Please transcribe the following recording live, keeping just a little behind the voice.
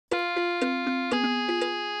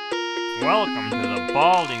Welcome to the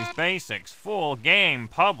Baldi's Basics full game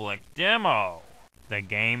public demo. The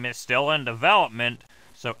game is still in development,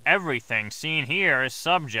 so everything seen here is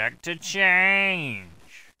subject to change.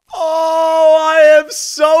 Oh, I am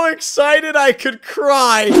so excited I could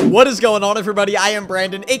cry. What is going on, everybody? I am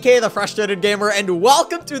Brandon, aka The Frustrated Gamer, and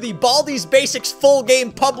welcome to the Baldi's Basics full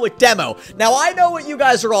game public demo. Now, I know what you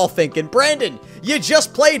guys are all thinking. Brandon, you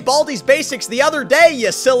just played Baldi's Basics the other day,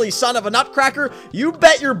 you silly son of a nutcracker. You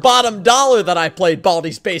bet your bottom dollar that I played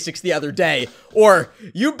Baldi's Basics the other day. Or,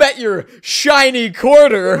 you bet your shiny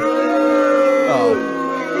quarter. Oh.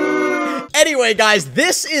 Anyway, guys,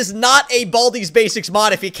 this is not a Baldi's Basics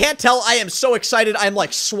mod. If you can't tell, I am so excited. I'm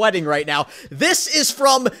like sweating right now. This is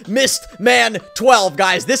from MYSTMAN12,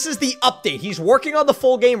 guys. This is the update. He's working on the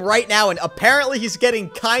full game right now, and apparently he's getting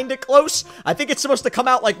kind of close. I think it's supposed to come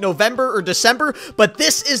out like November or December, but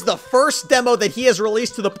this is the first demo that he has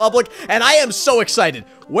released to the public, and I am so excited.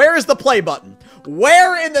 Where is the play button?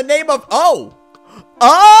 Where in the name of... Oh,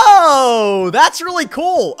 that's really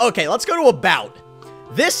cool. Okay, let's go to About.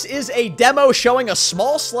 This is a demo showing a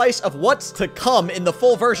small slice of what's to come in the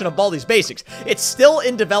full version of Baldi's Basics. It's still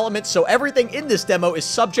in development, so everything in this demo is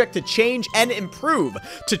subject to change and improve.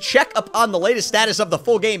 To check up on the latest status of the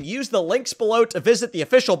full game, use the links below to visit the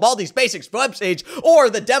official Baldi's Basics webpage or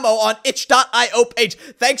the demo on itch.io page.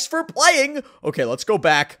 Thanks for playing. Okay, let's go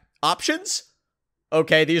back. Options?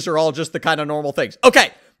 Okay, these are all just the kind of normal things.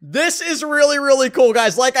 Okay. This is really, really cool,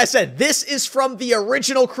 guys. Like I said, this is from the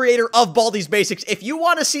original creator of Baldi's Basics. If you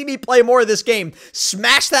want to see me play more of this game,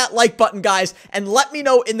 smash that like button, guys, and let me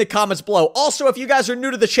know in the comments below. Also, if you guys are new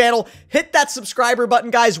to the channel, hit that subscriber button,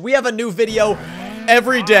 guys. We have a new video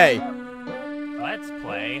every day. Let's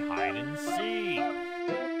play hide and seek.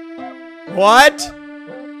 What?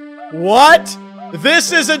 What?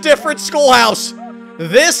 This is a different schoolhouse.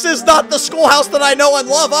 This is not the schoolhouse that I know and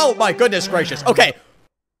love. Oh, my goodness gracious. Okay.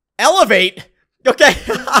 Elevate? Okay.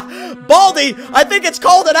 Baldi, I think it's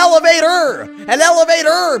called an elevator. An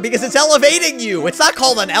elevator, because it's elevating you. It's not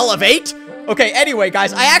called an elevate. Okay, anyway,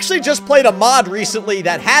 guys, I actually just played a mod recently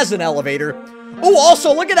that has an elevator. Oh,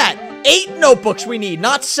 also, look at that. 8 notebooks we need,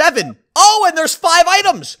 not 7. Oh, and there's 5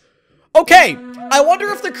 items. Okay, I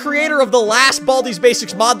wonder if the creator of the last Baldi's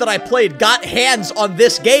Basics mod that I played got hands on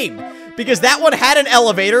this game. Because that one had an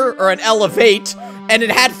elevator, or an elevate, and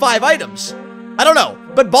it had 5 items. I don't know,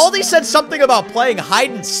 but Baldi said something about playing hide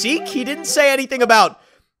and seek. He didn't say anything about,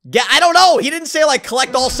 I don't know. He didn't say like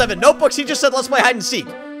collect all 7 notebooks. He just said let's play hide and seek.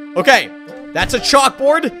 Okay, that's a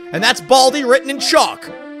chalkboard, and that's Baldi written in chalk.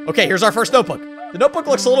 Okay, here's our first notebook. The notebook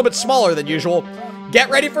looks a little bit smaller than usual. Get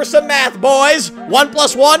ready for some math, boys. 1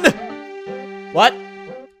 plus 1. What?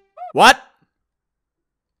 What?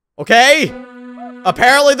 Okay.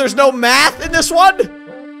 Apparently there's no math in this one.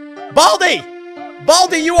 Baldi!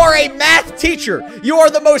 Baldi, you are a math teacher. You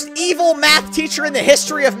are the most evil math teacher in the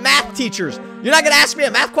history of math teachers. You're not gonna ask me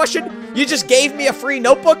a math question? You just gave me a free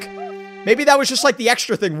notebook? Maybe that was just like the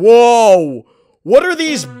extra thing. Whoa! What are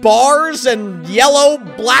these bars and yellow,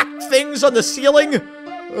 black things on the ceiling?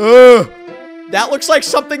 Ugh. That looks like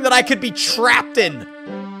something that I could be trapped in.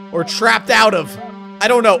 Or trapped out of. I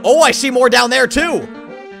don't know. Oh, I see more down there too.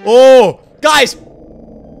 Oh, guys.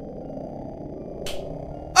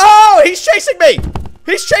 Oh, he's chasing me!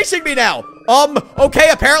 He's chasing me now! Okay,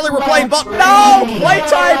 apparently we're playing no!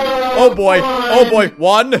 Playtime! Oh boy, oh boy.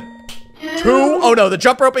 1, 2, oh no, the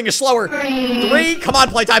jump roping is slower. 3, come on,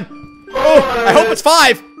 playtime. Oh, I hope it's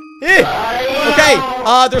 5.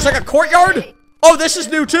 Okay, there's like a courtyard. Oh, this is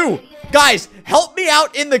new too. Guys, help me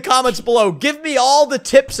out in the comments below. Give me all the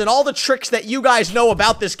tips and all the tricks that you guys know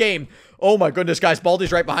about this game. Oh my goodness, guys,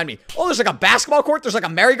 Baldi's right behind me. Oh, there's like a basketball court. There's like a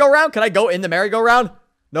merry-go-round. Can I go in the merry-go-round?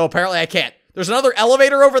 No, apparently I can't. There's another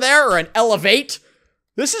elevator over there, or an elevate.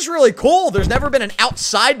 This is really cool. There's never been an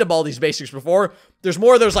outside to Baldi's Basics before. There's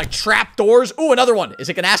more of those, like, trap doors. Ooh, another one. Is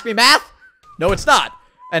it gonna ask me math? No, it's not.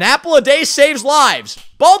 An apple a day saves lives.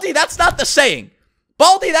 Baldi, that's not the saying.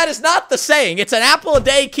 Baldi, that is not the saying. It's an apple a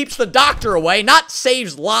day keeps the doctor away, not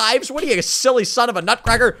saves lives. What are you, a silly son of a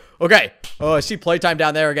nutcracker? Okay. Oh, I see playtime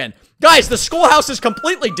down there again. Guys, the schoolhouse is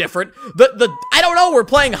completely different. I don't know, we're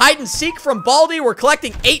playing hide and seek from Baldi. We're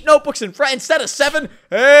collecting 8 notebooks instead of 7.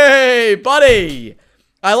 Hey, buddy.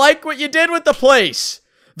 I like what you did with the place.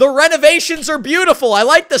 The renovations are beautiful. I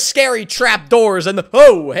like the scary trap doors and the,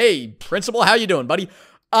 oh, hey, principal, how you doing, buddy?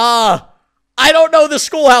 I don't know the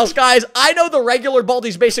schoolhouse, guys. I know the regular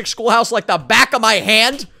Baldi's Basics schoolhouse like the back of my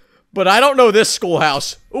hand, but I don't know this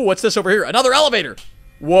schoolhouse. Ooh, what's this over here? Another elevator.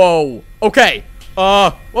 Whoa. Okay.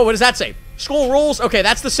 Whoa, what does that say? School rules? Okay,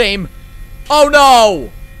 that's the same. Oh,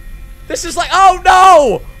 no. This is like, oh,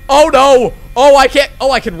 no. Oh, no. Oh, I can't.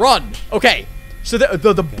 Oh, I can run. Okay. So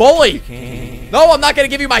the bully. No, I'm not gonna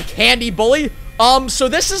give you my candy, bully. So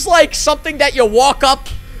this is like something that you walk up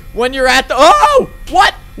when you're at the. Oh,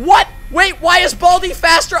 what? What? Wait, why is Baldi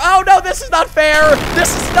faster? Oh no, this is not fair.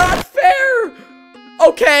 This is not fair.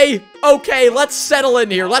 Okay, okay, let's settle in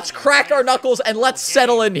here. Let's crack our knuckles and let's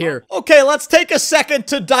settle in here. Okay, let's take a second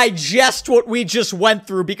to digest what we just went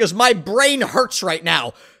through because my brain hurts right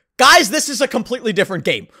now. Guys, this is a completely different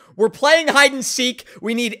game. We're playing hide and seek.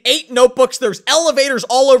 We need 8 notebooks. There's elevators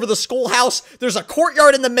all over the schoolhouse. There's a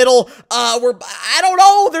courtyard in the middle. I don't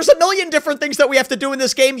know. There's a million different things that we have to do in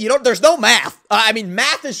this game. There's no math. I mean,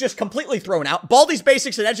 math is just completely thrown out. Baldi's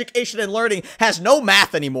Basics in Education and Learning has no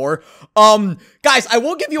math anymore. Guys, I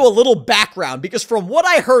will give you a little background because from what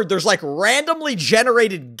I heard, there's like randomly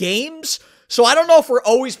generated games. So I don't know if we're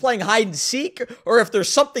always playing hide and seek or if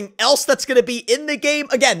there's something else that's going to be in the game.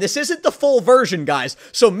 Again, this isn't the full version, guys.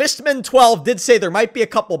 So MYSTMAN12 did say there might be a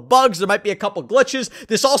couple bugs, there might be a couple glitches.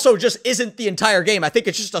 This also just isn't the entire game. I think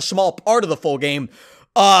it's just a small part of the full game.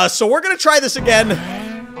 So we're going to try this again.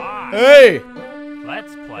 Hey!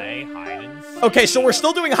 Let's play hide and seek. Okay, so we're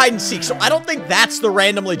still doing hide and seek. So I don't think that's the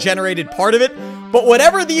randomly generated part of it. But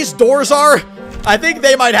whatever these doors are, I think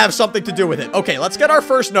they might have something to do with it. Okay, let's get our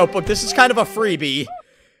first notebook. This is kind of a freebie.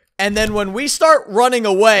 And then when we start running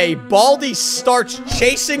away, Baldi starts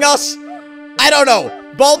chasing us. I don't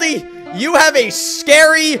know. Baldi, you have a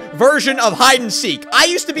scary version of hide and seek. I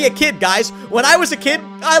used to be a kid, guys. When I was a kid,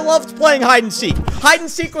 I loved playing hide and seek. Hide and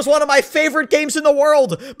seek was one of my favorite games in the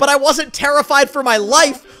world, but I wasn't terrified for my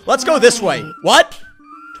life. Let's go this way. What?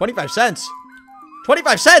 25 cents.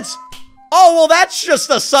 25 cents? Oh, well, that's just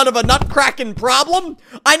a son of a nutcracking problem.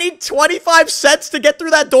 I need 25 cents to get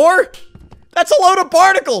through that door? That's a load of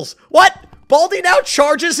barnacles. What? Baldi now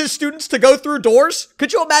charges his students to go through doors?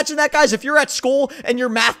 Could you imagine that, guys? If you're at school and your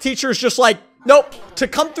math teacher is just like, nope, to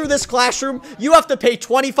come through this classroom, you have to pay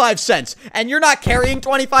 25 cents. And you're not carrying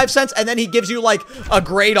 25 cents, and then he gives you, like, a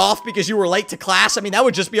grade off because you were late to class. I mean, that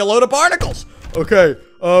would just be a load of barnacles. Okay,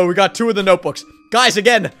 we got 2 of the notebooks. Guys,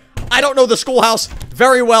 again, I don't know the schoolhouse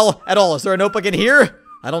very well at all. Is there a notebook in here?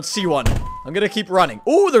 I don't see one. I'm gonna keep running.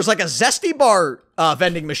 Ooh, there's like a Zesty Bar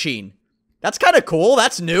vending machine. That's kind of cool.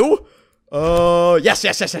 That's new. Yes.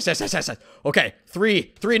 Okay,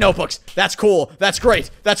 three notebooks. That's cool. That's great.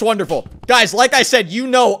 That's wonderful. Guys, like I said, you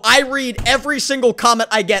know, I read every single comment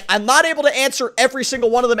I get. I'm not able to answer every single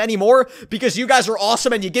one of them anymore because you guys are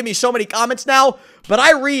awesome and you give me so many comments now, but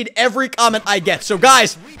I read every comment I get. So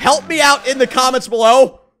guys, help me out in the comments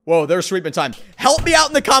below. Whoa, there's sweeping time. Help me out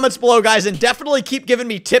in the comments below, guys, and definitely keep giving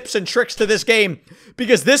me tips and tricks to this game,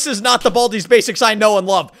 because this is not the Baldi's Basics I know and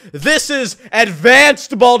love. This is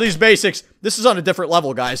advanced Baldi's Basics. This is on a different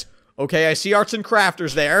level, guys. Okay, I see arts and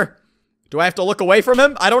crafters there. Do I have to look away from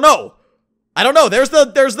him? I don't know. I don't know. There's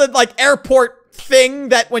the like airport thing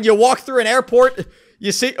that when you walk through an airport,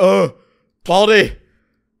 you see. Baldi,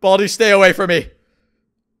 stay away from me.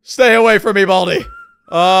 Stay away from me, Baldi.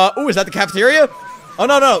 Ooh, is that the cafeteria? Oh,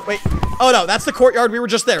 no, wait. Oh, no, that's the courtyard. We were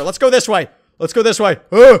just there. Let's go this way. Let's go this way.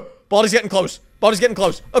 Baldi's getting close. Baldi's getting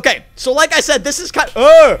close. Okay, so like I said, this is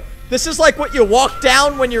this is like what you walk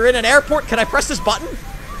down when you're in an airport. Can I press this button?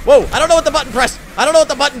 Whoa, I don't know what the button pressed. I don't know what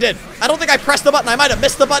the button did. I don't think I pressed the button. I might have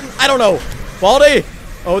missed the button. I don't know. Baldi.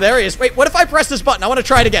 Oh, there he is. Wait, what if I press this button? I want to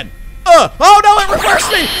try it again. Oh, no, it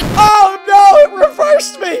reversed me. Oh, no, it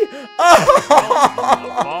reversed me.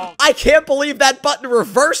 Oh. I can't believe that button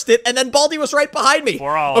reversed it, and then Baldi was right behind me.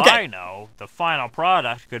 For all I know, the final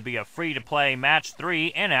product could be a free-to-play Match 3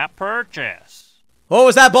 in-app purchase. What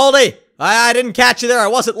was that, Baldi? I didn't catch you there. I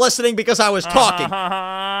wasn't listening because I was talking.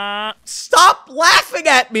 Stop laughing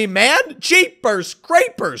at me, man. Jeepers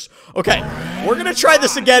creepers. Okay, we're gonna try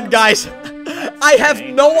this again, guys. I have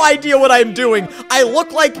no idea what I'm doing. I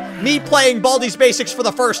look like me playing Baldi's Basics for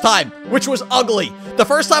the first time, which was ugly. The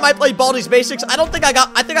first time I played Baldi's Basics, I think I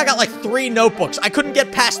got like 3 notebooks. I couldn't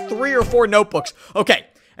get past 3 or 4 notebooks. Okay,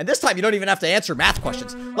 and this time you don't even have to answer math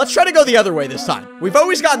questions. Let's try to go the other way this time. We've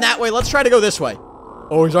always gone that way. Let's try to go this way.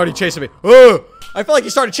 Oh, he's already chasing me. I feel like he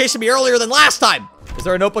started chasing me earlier than last time. Is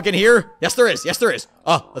there a notebook in here? Yes, there is. Yes, there is.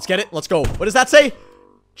 Let's get it. Let's go. What does that say?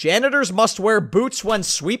 Janitors must wear boots when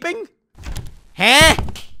sweeping? Huh?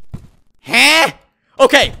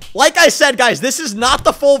 Okay, like I said, guys, this is not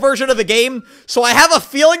the full version of the game, so I have a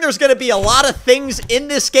feeling there's gonna be a lot of things in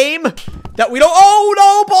this game that we don't— oh,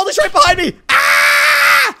 no! Baldi's right behind me!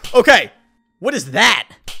 Ah! Okay, what is that?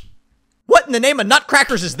 What in the name of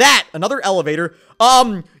nutcrackers is that? Another elevator.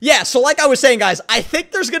 Yeah, so like I was saying, guys, I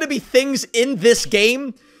think there's gonna be things in this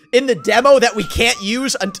game, in the demo, that we can't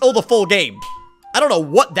use until the full game. I don't know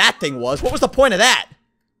what that thing was. What was the point of that?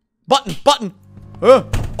 Button, button.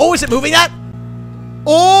 Oh, is it moving that?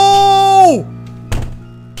 Oh!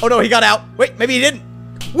 Oh no, he got out. Wait, maybe he didn't.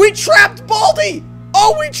 We trapped Baldi!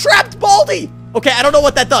 Oh, we trapped Baldi! Okay, I don't know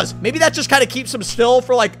what that does. Maybe that just kind of keeps him still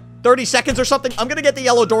for like 30 seconds or something. I'm gonna get the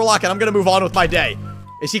yellow door lock and I'm gonna move on with my day.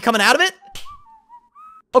 Is he coming out of it?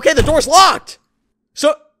 Okay, the door's locked.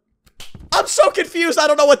 So, I'm so confused. I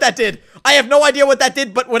don't know what that did. I have no idea what that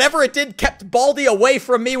did, but whatever it did kept Baldi away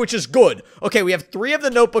from me, which is good. Okay, we have 3 of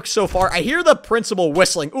the notebooks so far. I hear the principal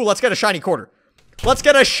whistling. Ooh, let's get a shiny quarter. Let's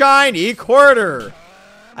get a shiny quarter.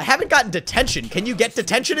 I haven't gotten detention. Can you get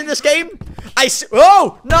detention in this game?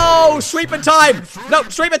 Oh, no, sweeping time. No,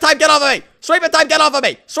 sweeping time, get off of me. Sweeping time, get off of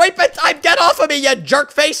me. Sweeping time, get off of me, you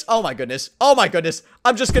jerk face. Oh my goodness. Oh my goodness.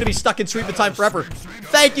 I'm just gonna be stuck in sweeping time forever.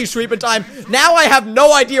 Thank you, sweeping time. Now I have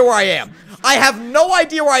no idea where I am. I have no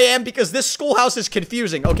idea where I am because this schoolhouse is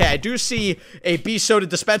confusing. Okay, I do see a B soda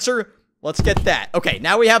dispenser. Let's get that. Okay,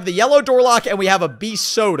 now we have the yellow door lock and we have a B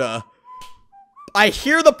soda. I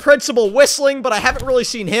hear the principal whistling, but I haven't really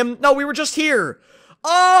seen him. No, we were just here.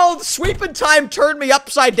 Oh, the sweeping time turned me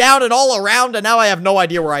upside down and all around, and now I have no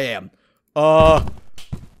idea where I am.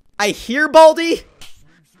 I hear Baldi,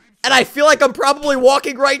 and I feel like I'm probably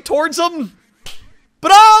walking right towards him.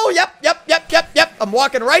 But oh, yep. I'm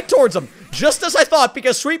walking right towards him. Just as I thought,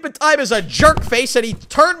 because sweeping time is a jerk face, and he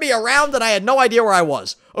turned me around, and I had no idea where I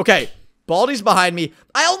was. Okay. Baldi's behind me.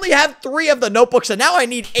 I only have 3 of the notebooks, and now I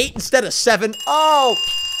need 8 instead of 7. Oh.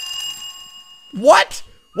 What?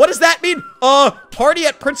 What does that mean? Party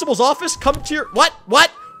at principal's office? Come to your... What?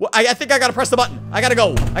 I think I gotta press the button. I gotta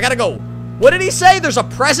go. What did he say? There's a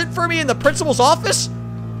present for me in the principal's office?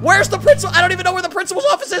 Where's the principal? I don't even know where the principal's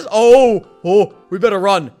office is. Oh, we better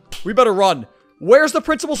run. Where's the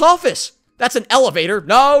principal's office? That's an elevator.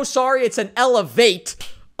 No, sorry, it's an elevate.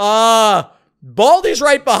 Baldi's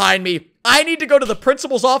right behind me. I need to go to the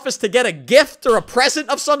principal's office to get a gift or a present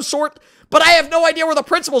of some sort, but I have no idea where the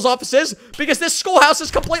principal's office is because this schoolhouse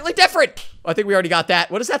is completely different. I think we already got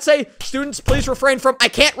that. What does that say? Students, please refrain from... I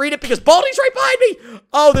can't read it because Baldi's right behind me.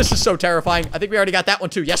 Oh, this is so terrifying. I think we already got that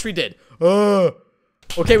one too. Yes, we did.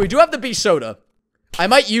 Okay, we do have the B soda. I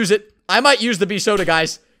might use it. I might use the B soda,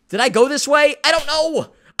 guys. Did I go this way? I don't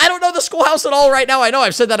know. I don't know the schoolhouse at all right now. I know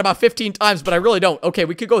I've said that about 15 times, but I really don't. Okay,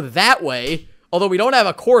 we could go that way, although we don't have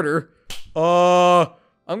a quarter. I'm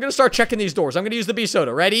gonna start checking these doors. I'm gonna use the B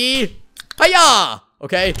soda. Ready? Hiya!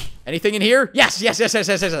 Okay. Anything in here? Yes.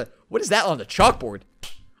 What is that on the chalkboard?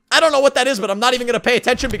 I don't know what that is, but I'm not even gonna pay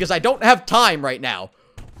attention because I don't have time right now.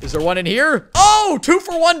 Is there one in here? Oh,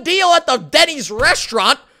 2-for-1 deal at the Denny's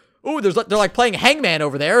restaurant. Ooh, they're like playing hangman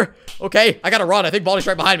over there. Okay, I gotta run. I think Baldi's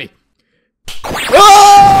right behind me.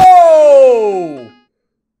 Oh!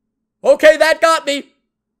 Okay, that got me.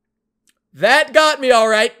 That got me, all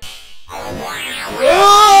right. Oh!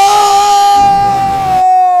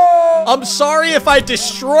 I'm sorry if I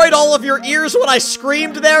destroyed all of your ears when I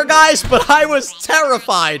screamed there, guys, but I was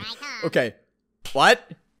terrified. Okay.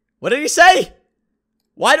 What? What did he say?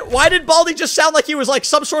 Why did Baldi just sound like he was like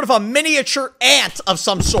some sort of a miniature ant of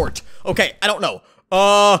some sort? Okay, I don't know.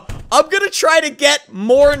 I'm gonna try to get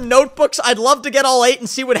more notebooks. I'd love to get all 8 and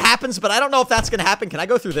see what happens, but I don't know if that's gonna happen. Can I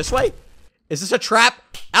go through this way? Is this a trap?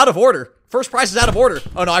 Out of order. First prize is out of order.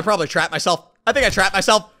 Oh no, I probably trapped myself. I think I trapped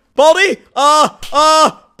myself. Baldi!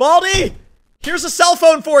 Baldi! Here's a cell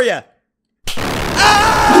phone for you.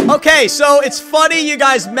 Ah! Okay, so it's funny you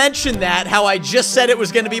guys mentioned that, how I just said it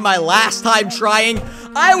was gonna be my last time trying.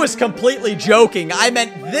 I was completely joking. I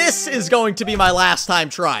meant this is going to be my last time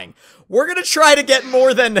trying. We're gonna try to get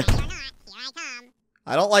more than...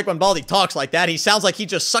 I don't like when Baldi talks like that. He sounds like he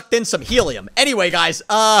just sucked in some helium. Anyway, guys,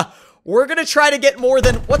 we're gonna try to get more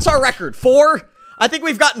than... What's our record? 4? I think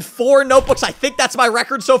we've gotten 4 notebooks. I think that's my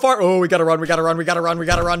record so far. Oh, we gotta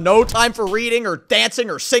run. No time for reading or dancing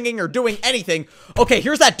or singing or doing anything. Okay,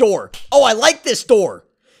 here's that door. Oh, I like this door.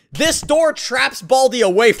 This door traps Baldi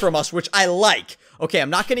away from us, which I like. Okay, I'm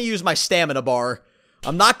not gonna use my stamina bar.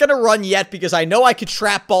 I'm not gonna run yet because I know I could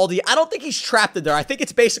trap Baldi. I don't think he's trapped in there. I think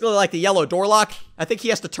it's basically like the yellow door lock. I think he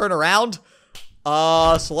has to turn around.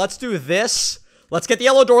 So let's do this. Let's get the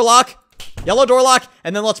yellow door lock,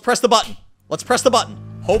 and then let's press the button. Let's press the button.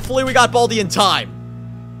 Hopefully we got Baldi in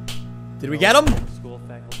time. Did we get him? School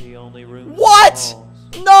faculty only room. What?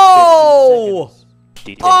 No!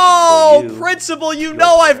 Oh, principal, you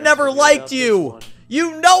know I've never liked you.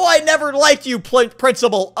 You know I never liked you,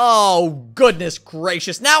 principal. Oh, goodness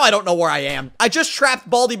gracious. Now I don't know where I am. I just trapped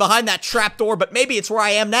Baldi behind that trap door, but maybe it's where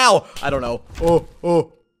I am now. I don't know.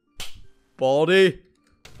 Oh. Baldi.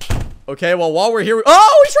 Okay, well, while we're here...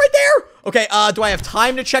 Oh, he's right there! Okay, do I have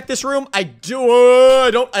time to check this room? I do.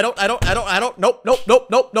 I don't. Nope.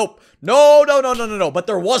 No. But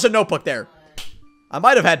there was a notebook there. I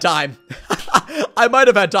might have had time. I might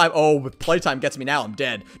have had time. Oh, but playtime gets me now. I'm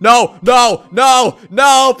dead. No.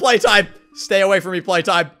 Playtime. Stay away from me,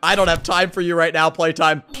 playtime. I don't have time for you right now,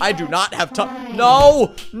 playtime. I do not have time.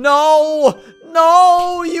 No. You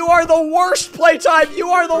are the worst, playtime. You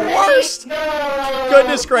are the worst.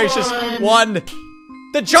 Goodness gracious. 1.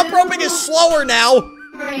 The jump roping is slower now.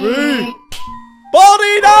 3.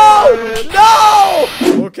 Baldi, no!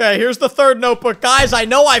 Okay, here's the 3rd notebook. Guys, I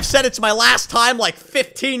know I've said it's my last time like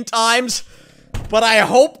 15 times, but I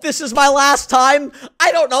hope this is my last time.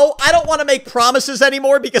 I don't know. I don't want to make promises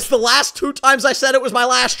anymore because the last 2 times I said it was my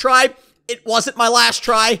last try, it wasn't my last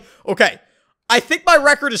try. Okay, I think my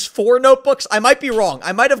record is 4 notebooks. I might be wrong.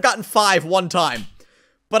 I might have gotten 5 one time,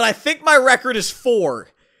 but I think my record is 4.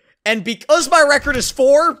 And because my record is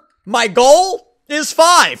 4, my goal is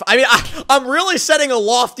 5. I mean, I'm really setting a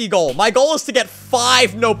lofty goal. My goal is to get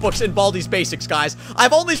 5 notebooks in Baldi's Basics, guys.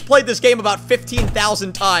 I've only played this game about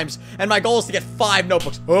 15,000 times, and my goal is to get 5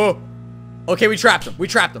 notebooks. Oh. Okay, we trapped him.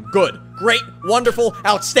 Good. Great. Wonderful.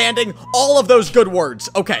 Outstanding. All of those good words.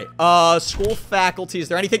 Okay. School faculty. Is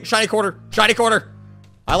there anything? Shiny quarter.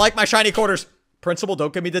 I like my shiny quarters. Principal,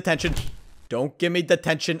 don't give me detention.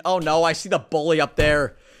 Oh, no. I see the bully up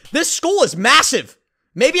there. This school is massive.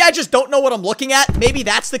 Maybe I just don't know what I'm looking at. Maybe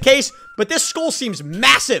that's the case, but this school seems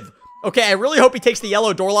massive. Okay, I really hope he takes the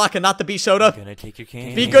yellow door lock and not the bee soda. Gonna take your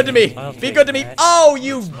cane. Be good to me. Oh,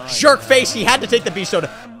 you jerk face. He had to take the bee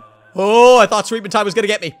soda. Oh, I thought sweeping time was gonna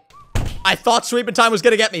get me.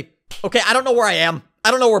 Okay, I don't know where I am.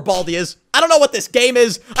 I don't know where Baldi is. I don't know what this game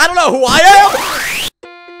is. I don't know who I am.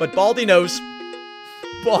 But Baldi knows.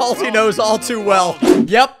 Baldi knows all too well.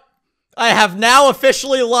 Yep. I have now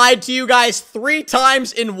officially lied to you guys 3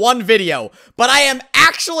 times in one video, but I am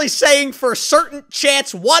actually saying for certain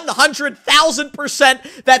chance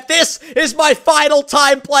 100,000% that this is my final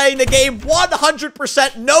time playing the game.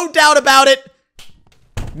 100%, no doubt about it.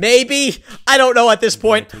 Maybe. I don't know at this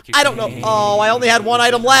point. I don't know. Oh, I only had 1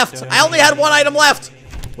 item left.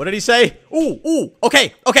 What did he say? Ooh.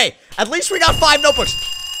 Okay. At least we got 5 notebooks.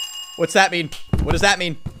 What's that mean? What does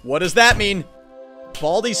that mean?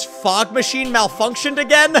 Baldi's fog machine malfunctioned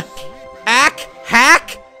again?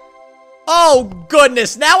 Hack? Oh,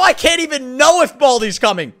 goodness. Now I can't even know if Baldi's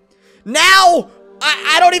coming. Now,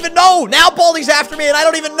 I don't even know. Now Baldi's after me and I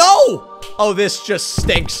don't even know. Oh, this just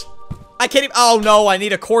stinks. I can't even. Oh, no. I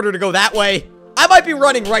need a quarter to go that way. I might be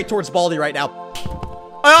running right towards Baldi right now.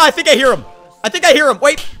 Oh, I think I hear him.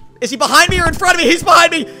 Wait, is he behind me or in front of me? He's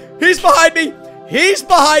behind me.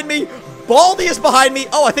 Baldi is behind me.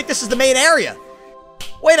 Oh, I think this is the main area.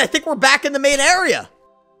 Wait, I think we're back in the main area.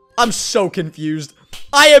 I'm so confused.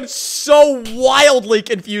 I am so wildly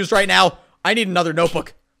confused right now. I need another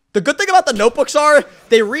notebook. The good thing about the notebooks are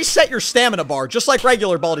they reset your stamina bar, just like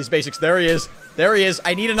regular Baldi's Basics. There he is.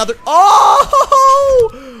 I need another.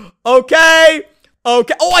 Oh! Okay. Oh,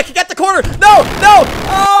 I can get the quarter. No.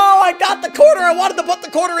 Oh, I got the quarter. I wanted to put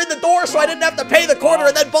the quarter in the door so I didn't have to pay the quarter,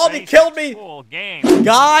 and then Baldi killed me.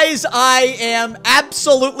 Guys, I am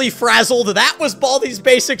absolutely frazzled. That was Baldi's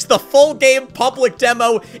Basics, the full game public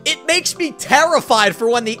demo. It makes me terrified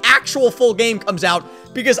for when the actual full game comes out,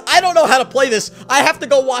 because I don't know how to play this. I have to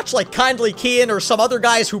go watch like Kindly Keyin or some other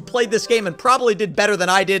guys who played this game and probably did better than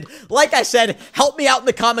I did. Like I said, help me out in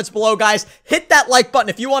the comments below, guys. Hit that like button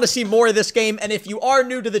if you want to see more of this game, and if you are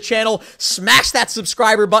new to the channel, smash that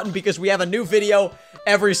subscriber button because we have a new video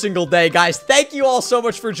every single day, guys. Thank you all so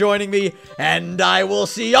much for joining me, and I will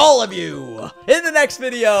see all of you in the next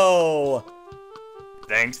video.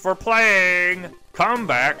 Thanks for playing. Come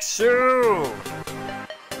back soon.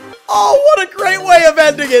 Oh, what a great way of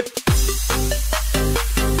ending it.